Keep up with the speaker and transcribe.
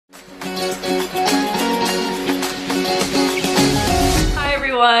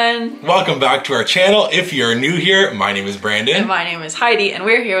everyone! Welcome back to our channel. If you're new here, my name is Brandon. And my name is Heidi, and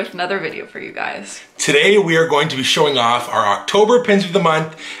we're here with another video for you guys. Today we are going to be showing off our October pins of the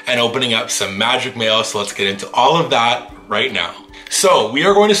month and opening up some magic mail, so let's get into all of that right now. So we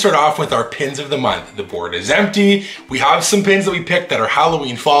are going to start off with our pins of the month. The board is empty. We have some pins that we picked that are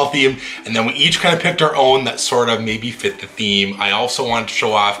Halloween fall themed, and then we each kind of picked our own that sort of maybe fit the theme. I also wanted to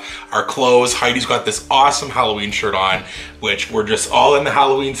show off our clothes. Heidi's got this awesome Halloween shirt on, which we're just all in the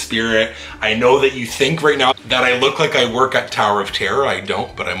Halloween spirit. I know that you think right now that I look like I work at Tower of Terror. I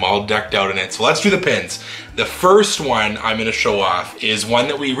don't, but I'm all decked out in it. So let's do the pins. The first one I'm gonna show off is one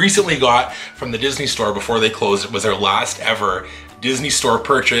that we recently got from the Disney store before they closed. It was our last ever Disney store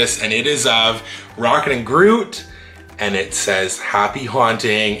purchase, and it is of Rocket and Groot, and it says happy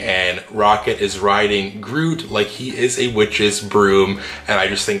haunting, and Rocket is riding Groot like he is a witch's broom, and I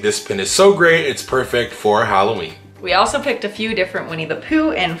just think this pin is so great. It's perfect for Halloween. We also picked a few different Winnie the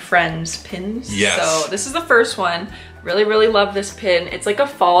Pooh and Friends pins. Yes. So this is the first one. Really love this pin. It's like a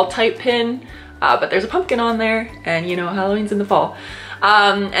fall type pin, but there's a pumpkin on there, and you know Halloween's in the fall.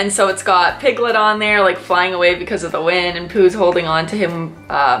 And so it's got Piglet on there, like flying away because of the wind, and Pooh's holding on to him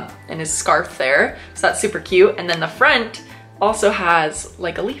in his scarf there. So that's super cute. And then the front also has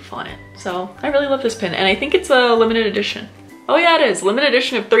like a leaf on it. So I really love this pin, and I think it's a limited edition. Oh yeah, it is. Limited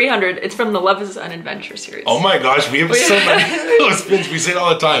edition of 300. It's from the Love is an Adventure series. Oh my gosh, we have so many of those pins. We say it all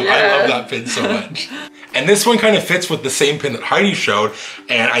the time. Yeah. I love that pin so much. And this one kind of fits with the same pin that Heidi showed.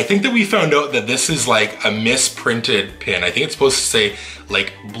 And I think that we found out that this is like a misprinted pin. I think it's supposed to say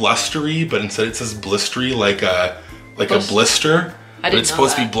like blustery, but instead it says blistery, like a blister. But it's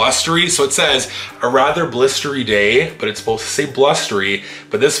supposed to be blustery, so it says a rather blistery day, but it's supposed to say blustery.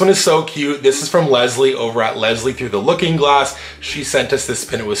 But this one is so cute. This is from Leslie over at Leslie Through the Looking Glass. She sent us this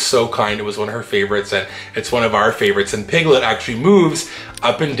pin. It was so kind. It was one of her favorites, and it's one of our favorites. And Piglet actually moves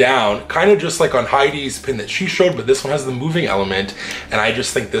up and down, kind of just like on Heidi's pin that she showed, but this one has the moving element. And I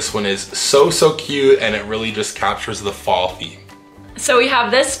just think this one is so cute, and it really just captures the fall theme. So we have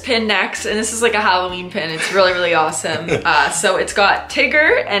this pin next, and this is like a Halloween pin. It's really awesome. So it's got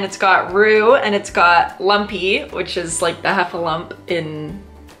Tigger, and it's got Roo, and it's got Lumpy, which is like the Heffalump in,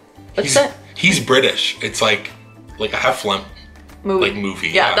 what's that? He's British. It's like a Heffalump movie.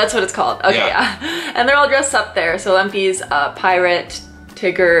 Yeah, that's what it's called. Okay, yeah. And they're all dressed up there. So Lumpy's a pirate,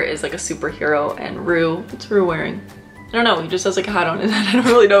 Tigger is like a superhero, and Roo, what's Roo wearing? I don't know, he just has like a hat on his head. I don't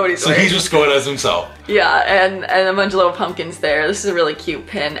really know what he's wearing. So he's just going as himself. Yeah, and a bunch of little pumpkins there. This is a really cute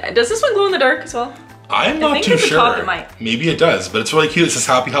pin. Does this one glow in the dark as well? I'm not too sure. Top it might. Maybe it does, but it's really cute. It says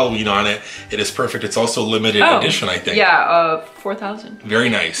Happy Halloween on it. It is perfect. It's also limited edition, I think. Yeah, 4,000. Very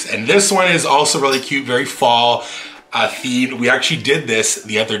nice. And this one is also really cute, very fall themed. We actually did this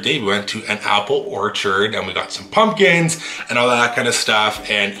the other day. We went to an apple orchard and we got some pumpkins and all that kind of stuff.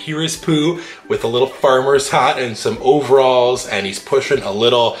 And here is Pooh with a little farmer's hat and some overalls, and he's pushing a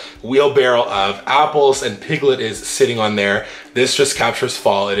little wheelbarrow of apples, and Piglet is sitting on there. This just captures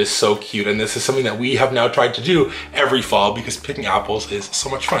fall. It is so cute, and this is something that we have now tried to do every fall because picking apples is so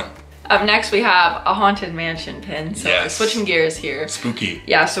much fun. Up next, we have a Haunted Mansion pin. So yes. Switching gears here. Spooky.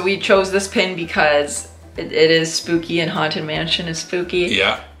 Yeah, so we chose this pin because it is spooky, and Haunted Mansion is spooky.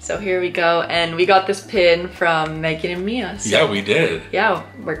 Yeah. So here we go, and we got this pin from Megan and Mia. So yeah, we did. Yeah,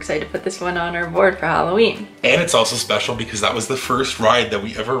 we're excited to put this one on our board for Halloween. And it's also special because that was the first ride that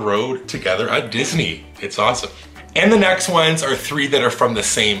we ever rode together at Disney. It's awesome. And the next ones are 3 that are from the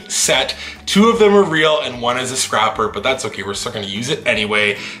same set. 2 of them are real and 1 is a scrapper, but that's okay, we're still gonna use it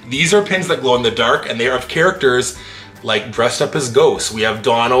anyway. These are pins that glow in the dark, and they are of characters like dressed up as ghosts. We have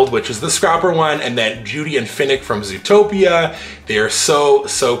Donald, which is the scrapper one, and then Judy and Finnick from Zootopia. They are so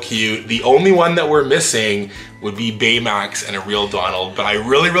cute. The only one that we're missing would be Baymax and a real Donald, but I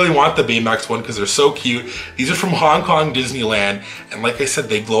really want the Baymax one because they're so cute. These are from Hong Kong Disneyland, and like I said,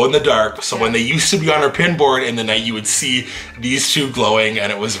 they glow in the dark. So when they used to be on our pin board in the night, you would see these 2 glowing,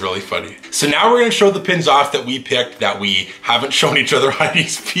 and it was really funny. So now we're gonna show the pins off that we picked that we haven't shown each other.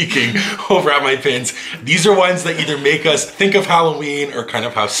 Heidi's peeking over at my pins. These are ones that either make us think of Halloween or kind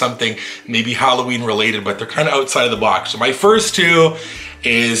of have something maybe Halloween related, but they're kind of outside of the box. So my first 2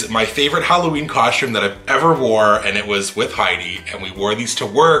 is my favorite Halloween costume that I've ever wore, and it was with Heidi, and we wore these to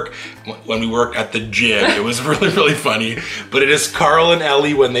work when we worked at the gym. It was really funny, but it is Carl and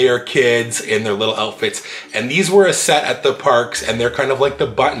Ellie when they are kids in their little outfits, and these were a set at the parks, and they're kind of like the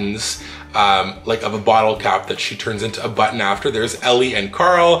buttons like of a bottle cap that she turns into a button after. There's Ellie and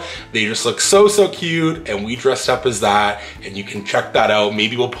Carl. They just look so cute, and we dressed up as that, and you can check that out.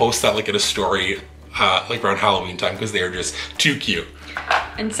 Maybe we'll post that like in a story like around Halloween time because they are just too cute.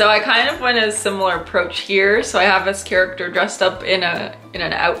 And so I kind of went a similar approach here. So I have this character dressed up in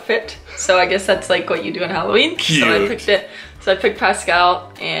an outfit. So I guess that's like what you do on Halloween. Cute. So I picked it. So I picked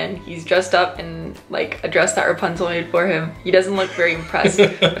Pascal, and he's dressed up in like a dress that Rapunzel made for him. He doesn't look very impressed,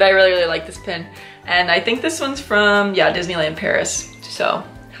 but I really, really like this pin. And I think this one's from, yeah, Disneyland Paris. So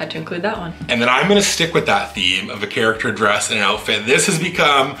had to include that one. And then I'm gonna stick with that theme of a character dress in an outfit. This has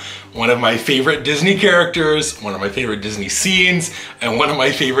become one of my favorite Disney characters, one of my favorite Disney scenes, and one of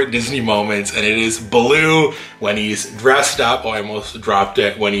my favorite Disney moments, and it is Baloo when he's dressed up. Oh, I almost dropped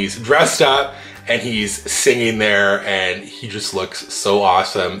it. When he's dressed up and he's singing there, and he just looks so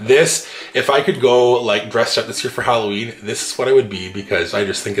awesome. This, if I could go like dressed up this year for Halloween, this is what I would be, because I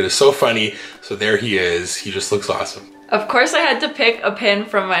just think it is so funny. So there he is. He just looks awesome. Of course I had to pick a pin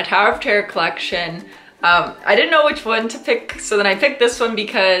from my Tower of Terror collection. I didn't know which one to pick, so then I picked this one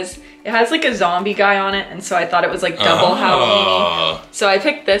because it has like a zombie guy on it, and so I thought it was like double Halloween-y. So I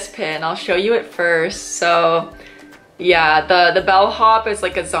picked this pin. I'll show you it first. So yeah, the bellhop is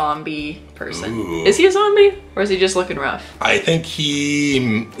like a zombie person. Ooh. Is he a zombie, or is he just looking rough? I think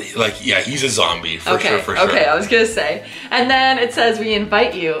yeah, he's a zombie for sure. Okay, I was gonna say. And then it says, "We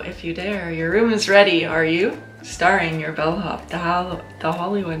invite you, if you dare. Your room is ready. Are you? Starring your bellhop, the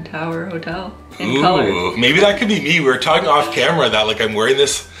Hollywood Tower Hotel in color." Maybe that could be me. We were talking off camera that like I'm wearing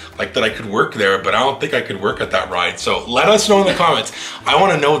this, like that I could work there, but I don't think I could work at that ride. So let us know in the comments. I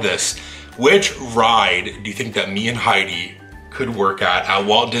want to know this. Which ride do you think that me and Heidi could work at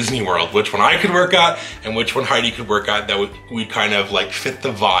Walt Disney World? Which one I could work at, and which one Heidi could work at that would kind of like fit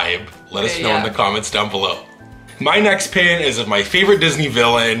the vibe? Let us know in the comments down below. My next pin is of my favorite Disney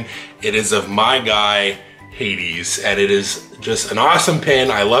villain. It is of my guy, Hades, and it is just an awesome pin.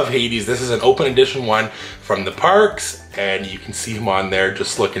 I love Hades. This is an open edition one from the parks, and you can see him on there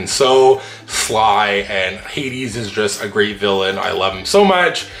just looking so sly, and Hades is just a great villain. I love him so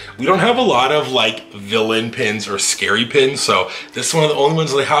much. We don't have a lot of like villain pins or scary pins, so this is one of the only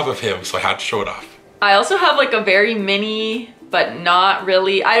ones that I have of him, so I had to show it off. I also have like a very mini, but not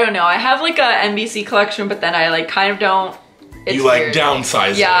really, I don't know. I have like a NBC collection, but then I like kind of don't. It's you like weird.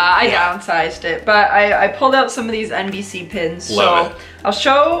 Downsized it. Yeah, I downsized it, but I pulled out some of these NBC pins. Love it. I'll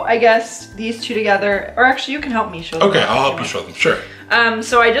show, I guess, these two together, or actually you can help me show them. Okay, I'll help you show them, sure.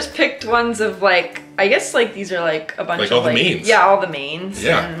 So I just picked ones of like, I guess like these are like a bunch like of all the mains. Yeah, all the mains.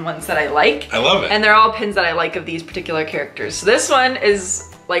 Yeah. And ones that I like. I love it. And they're all pins that I like of these particular characters. So this one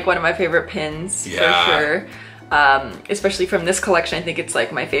is like one of my favorite pins for sure. Especially from this collection, I think it's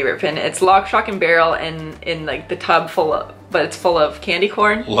like my favorite pin. It's Lock, Shock, and Barrel in like the tub but it's full of candy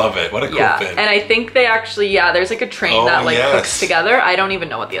corn. Love it, what a cool pin. And I think they actually, there's like a train that like hooks together. I don't even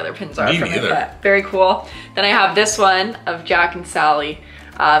know what the other pins are from it, but very cool. Then I have this one of Jack and Sally.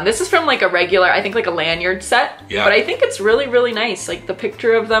 This is from like a regular, I think like a lanyard set. Yeah. But I think it's really, really nice. Like the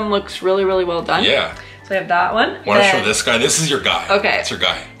picture of them looks really, really well done. Yeah. So I have that one. Want to show this guy? This is your guy. Okay. It's your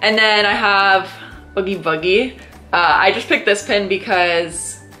guy. And then I have Oogie Boogie. I just picked this pin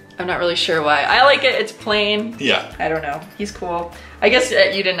because I'm not really sure why. I like it, it's plain. Yeah. I don't know, he's cool. I guess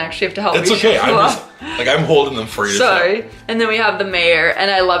you didn't actually have to help me. It's okay, I'm holding them for you. Sorry. And then we have the mayor,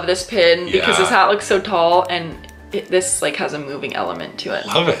 and I love this pin because his hat looks so tall, and this like has a moving element to it.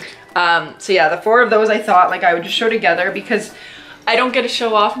 Love it. So yeah, the four of those I thought like I would just show together because I don't get to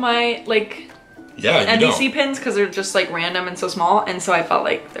show off my like NBC pins because they're just like random and so small, and so I felt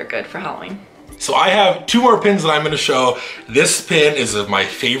like they're good for Halloween. So I have two more pins that I'm going to show. This pin is of my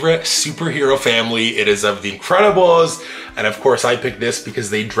favorite superhero family. It is of the Incredibles. And of course I picked this because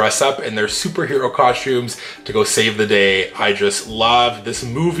they dress up in their superhero costumes to go save the day. I just love this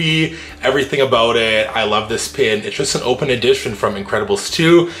movie, everything about it. I love this pin. It's just an open edition from Incredibles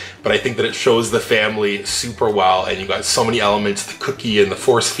 2, but I think that it shows the family super well. And you got so many elements, the cookie and the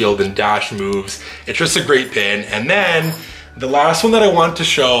force field and dash moves. It's just a great pin. And then the last one that I want to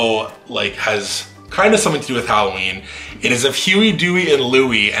show like has kind of something to do with Halloween. It is of Huey, Dewey, and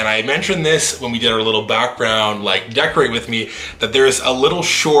Louie, and I mentioned this when we did our little background, like decorate with me, that there's a little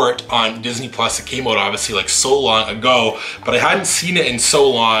short on Disney Plus that came out obviously like so long ago, but I hadn't seen it in so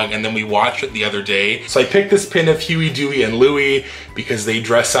long, and then we watched it the other day. So I picked this pin of Huey, Dewey, and Louie because they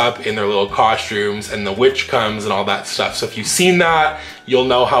dress up in their little costumes and the witch comes and all that stuff. So if you've seen that, you'll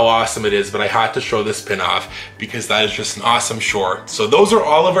know how awesome it is, but I had to show this pin off because that is just an awesome short. So those are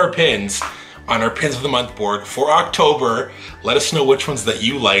all of our pins on our Pins of the Month board for October. Let us know which ones that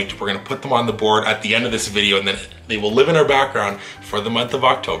you liked. We're gonna put them on the board at the end of this video, and then They will live in our background for the month of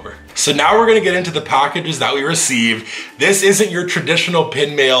October. So now we're gonna get into the packages that we received. This isn't your traditional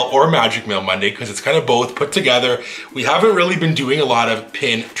pin mail or magic mail Monday because it's kind of both put together. We haven't really been doing a lot of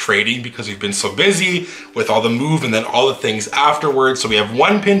pin trading because we've been so busy with all the move and then all the things afterwards. So we have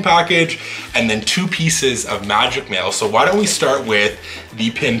one pin package and then 2 pieces of magic mail. So why don't we start with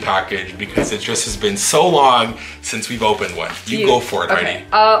the pin package because it just has been so long since we've opened one. You go for it, okay.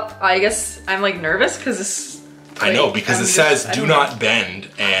 Heidi. I guess I'm like nervous because this. I know, because it says do not bend,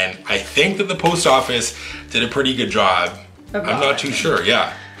 and I think that the post office did a pretty good job. I'm not too sure,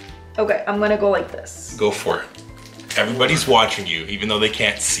 yeah. Okay, I'm gonna go like this. Go for it. Everybody's watching you, even though they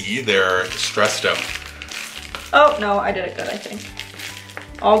can't see, they're stressed out. Oh, no, I did it good, I think.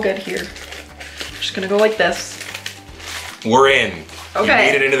 All good here. Just gonna go like this. We're in. Okay.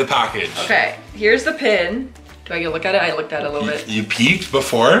 You made it into the package. Okay, here's the pin. Do I get a look at it? I looked at it a little bit. You peeked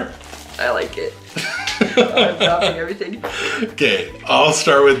before? I like it. I'm dropping everything. Okay, I'll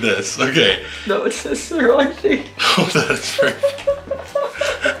start with this. Okay. No, it's the wrong thing. Oh, that's right.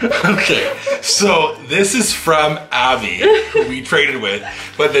 Okay, so this is from Abby, who we traded with,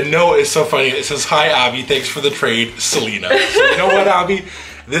 but the note is so funny. It says, "Hi Abby, thanks for the trade, Selena." So you know what, Abby?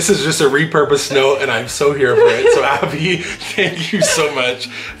 This is just a repurposed note, and I'm so here for it. So Abby, thank you so much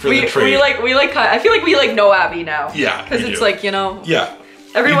for the trade. I feel like we like know Abby now. Yeah, because it's like, you know. Yeah.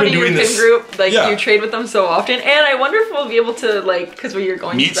 Everyone in your pin group, like you trade with them so often, and I wonder if we'll be able to because you're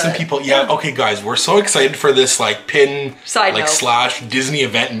going meet to some people. Yeah. Okay, guys, we're so excited for this like pin / Disney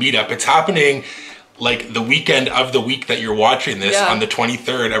event meetup. It's happening like the weekend of the week that you're watching this on the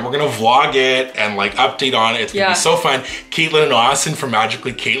 23rd, and we're gonna vlog it and like update on it. It's gonna be so fun. Caitlin and Austin from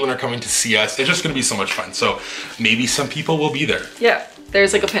Magically Caitlin are coming to see us. It's just gonna be so much fun. So maybe some people will be there. Yeah.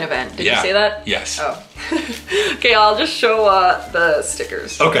 There's like a pin event. Did you say that? Yes. Oh. Okay, I'll just show the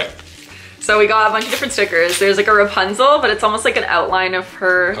stickers. Okay. So we got a bunch of different stickers. There's like a Rapunzel, but it's almost like an outline of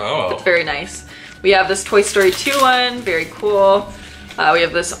her. Oh. It's very nice. We have this Toy Story 2 one, very cool. We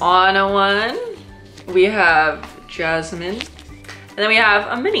have this Anna one. We have Jasmine. And then we have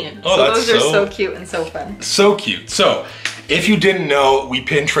a Minnie. Oh, so those are so cute and so fun. So cute. So if you didn't know, we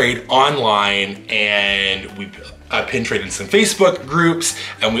pin trade online and we pin trade in some Facebook groups,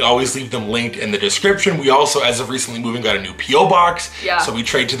 and we always leave them linked in the description. We also, as of recently moving, got a new P.O. box. Yeah. So we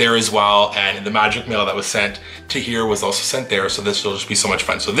trade to there as well, and the magic mail that was sent to here was also sent there, so this will just be so much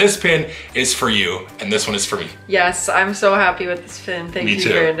fun. So this pin is for you, and this one is for me. Yes, I'm so happy with this pin. Thank you,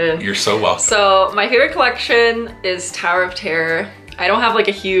 Brandon. You're so welcome. So my favorite collection is Tower of Terror. I don't have like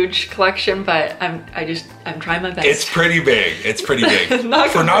a huge collection, but I'm trying my best. It's pretty big. It's pretty big.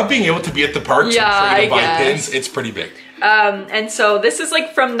 For not being able to be at the parks and trade and buy pins, it's pretty big. And so this is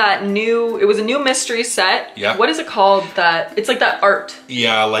like from that it was a new mystery set. Yeah. What is it called? It's like that art.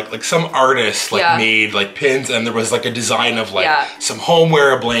 Yeah, like some artist made like pins, and there was like a design of like some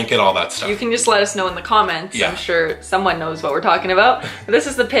homeware, a blanket, all that stuff. You can just let us know in the comments. Yeah. I'm sure someone knows what we're talking about. This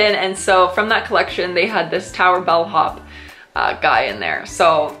is the pin, and so from that collection, they had this Tower Bellhop guy in there.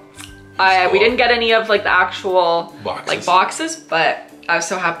 So we didn't get any of like the actual boxes, but I was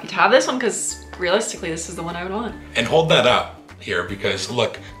so happy to have this one because realistically this is the one I would want. And hold that up here because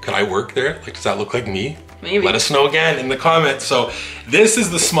look, could I work there? Like, does that look like me? Maybe. Let us know again in the comments. So this is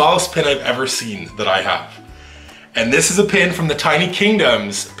the smallest pin I've ever seen that I have. And this is a pin from the Tiny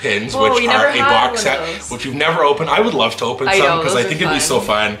Kingdoms pins, which are a box set, which we've never opened. I would love to open some because I think it'd be so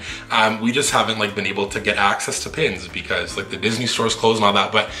fun. We just haven't like been able to get access to pins because like the Disney store's closed and all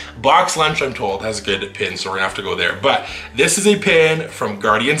that. But Box Lunch, I'm told, has good pins, so we're gonna have to go there. But this is a pin from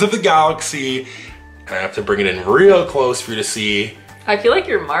Guardians of the Galaxy. And I have to bring it in real close for you to see. I feel like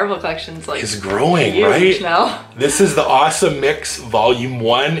your Marvel collection's like is growing, huge right? Now. This is the Awesome Mix Volume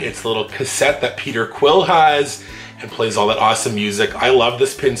 1. It's a little cassette that Peter Quill has and plays all that awesome music. I love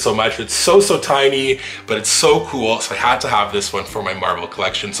this pin so much. It's so tiny, but it's so cool. So I had to have this one for my Marvel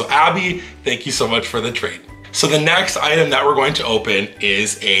collection. So Abby, thank you so much for the trade. So the next item that we're going to open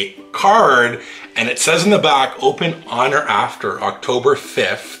is a card, and it says in the back, open on or after October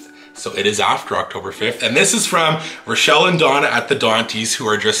 5th. So it is after October 5th. And this is from Rochelle and Donna at the Daunties, who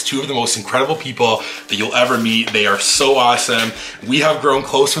are just two of the most incredible people that you'll ever meet. They are so awesome. We have grown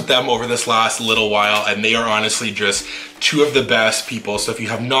close with them over this last little while, and they are honestly just two of the best people. So if you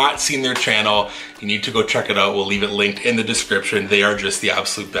have not seen their channel, you need to go check it out. We'll leave it linked in the description. They are just the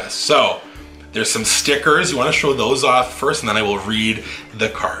absolute best. So there's some stickers. You want to show those off first, and then I will read the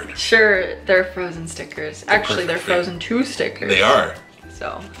card. Sure, they're Frozen stickers. Actually, they're Frozen 2 stickers. They are.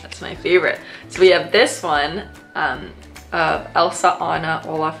 So that's my favorite. So we have this one of Elsa, Anna,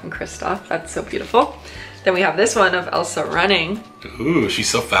 Olaf, and Kristoff. That's so beautiful. Then we have this one of Elsa running. Ooh, she's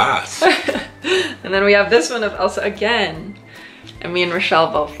so fast. And then we have this one of Elsa again. And me and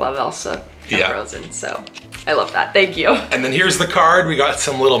Rochelle both love Elsa and Frozen, so I love that. Thank you. And then here's the card. We got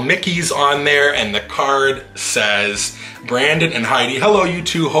some little Mickeys on there, and the card says, Brandon and Heidi, hello you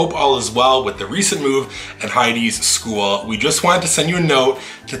two, hope all is well with the recent move at Heidi's school. We just wanted to send you a note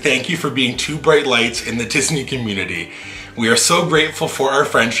to thank you for being two bright lights in the Disney community. We are so grateful for our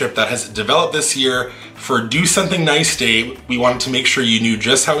friendship that has developed this year. For Do Something Nice Day, we wanted to make sure you knew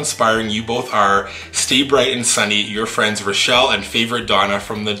just how inspiring you both are. Stay bright and sunny, your friends Rochelle and favorite Donna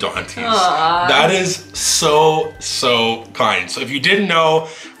from the Daunties. That is so, so kind. So if you didn't know,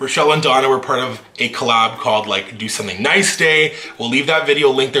 Rochelle and Donna were part of a collab called like Do Something Nice Day. We'll leave that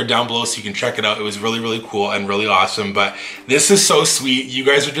video link there down below so you can check it out. It was really, really cool and really awesome. But this is so sweet. You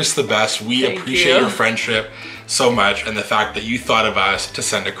guys are just the best. We appreciate your friendship so much, and the fact that you thought of us to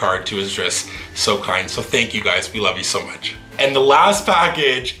send a card to is just so kind. So thank you guys, we love you so much. And the last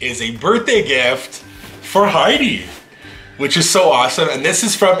package is a birthday gift for Heidi, which is so awesome. And this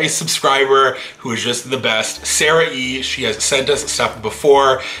is from a subscriber who is just the best, Sarah E. She has sent us stuff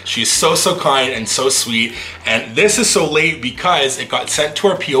before. She is so, so kind and so sweet. And this is so late because it got sent to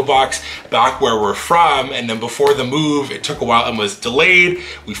our P.O. box back where we're from. And then before the move, it took a while and was delayed.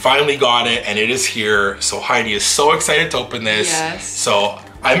 We finally got it and it is here. So Heidi is so excited to open this. Yes. So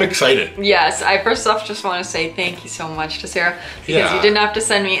I'm excited. Yes, I first off just want to say thank you so much to Sarah because you didn't have to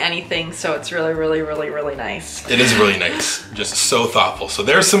send me anything, so it's really, really, really, really nice. It is really nice, just so thoughtful. So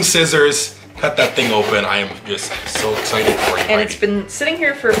there's some scissors, cut that thing open. I am just so excited for you, And it's been sitting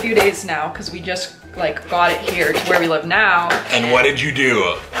here for a few days now because we just like got it here to where we live now. And what did you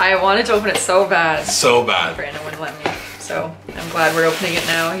do? I wanted to open it so bad. So bad. Brandon wouldn't let me, so I'm glad we're opening it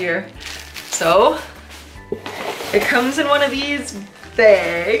now here. So, it comes in one of these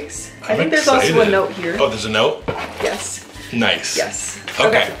bags. I think there's also a note here. Oh, there's a note? Yes. Nice. Yes.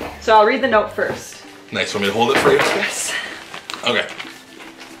 Okay. So I'll read the note first. Nice. Want me to hold it for you? Yes. Okay.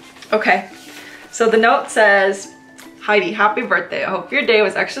 Okay. So the note says, Heidi, happy birthday. I hope your day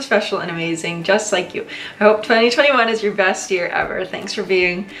was extra special and amazing, just like you. I hope 2021 is your best year ever. Thanks for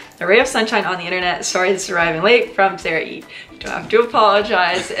being a ray of sunshine on the internet. Sorry this is arriving late, from Sarah E. You don't have to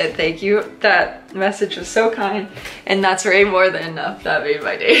apologize, and thank you. That message was so kind, and that's way more than enough. That made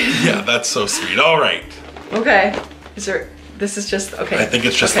my day. Yeah, that's so sweet. All right. Okay. This is just, okay. I think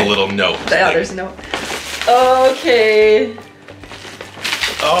it's just a little note. Yeah, there's a note. Okay.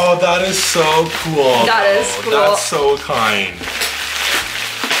 Oh, that is so cool. That is cool. That's so kind.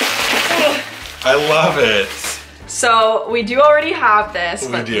 I love it. So we do already have this,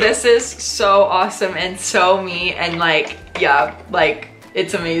 but do. This is so awesome and so me, and like, yeah, like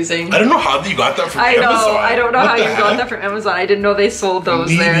it's amazing. I don't know how you got that from Amazon. I don't know how you got that from Amazon. I didn't know they sold those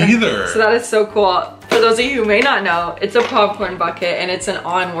there. Me neither. So that is so cool. For those of you who may not know, it's a popcorn bucket, and it's an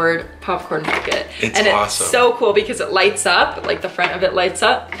Onward popcorn bucket. It's and awesome. It's so cool because it lights up, like the front of it lights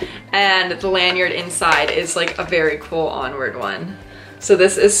up, and the lanyard inside is like a very cool Onward one. So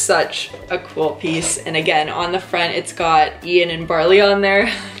this is such a cool piece. And again, on the front, it's got Ian and Barley on there,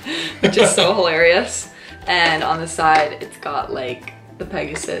 which is so hilarious. And on the side, it's got like the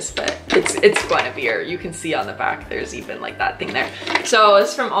Pegasus, but it's Guinevere. You can see on the back, there's even like that thing there. So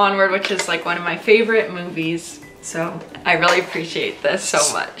it's from Onward, which is like one of my favorite movies. So I really appreciate this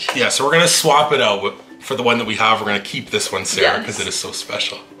so much. Yeah, so we're gonna swap it out for the one that we have. We're gonna keep this one, Sarah, because it is so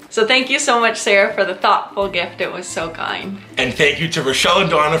special. So thank you so much, Sarah, for the thoughtful gift. It was so kind. And thank you to Rochelle and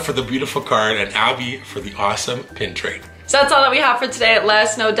Donna for the beautiful card, and Abby for the awesome pin trade. So that's all that we have for today. Let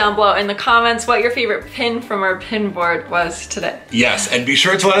us know down below in the comments what your favorite pin from our pin board was today. Yes, and be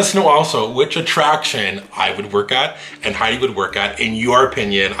sure to let us know also which attraction I would work at and Heidi would work at, in your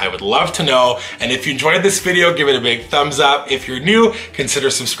opinion. I would love to know. And if you enjoyed this video, give it a big thumbs up. If you're new, consider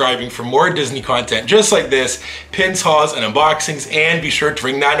subscribing for more Disney content just like this, pins, hauls, and unboxings, and be sure to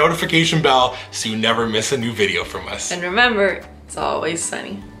ring that notification bell so you never miss a new video from us. And remember, it's always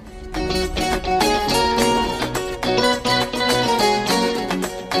sunny.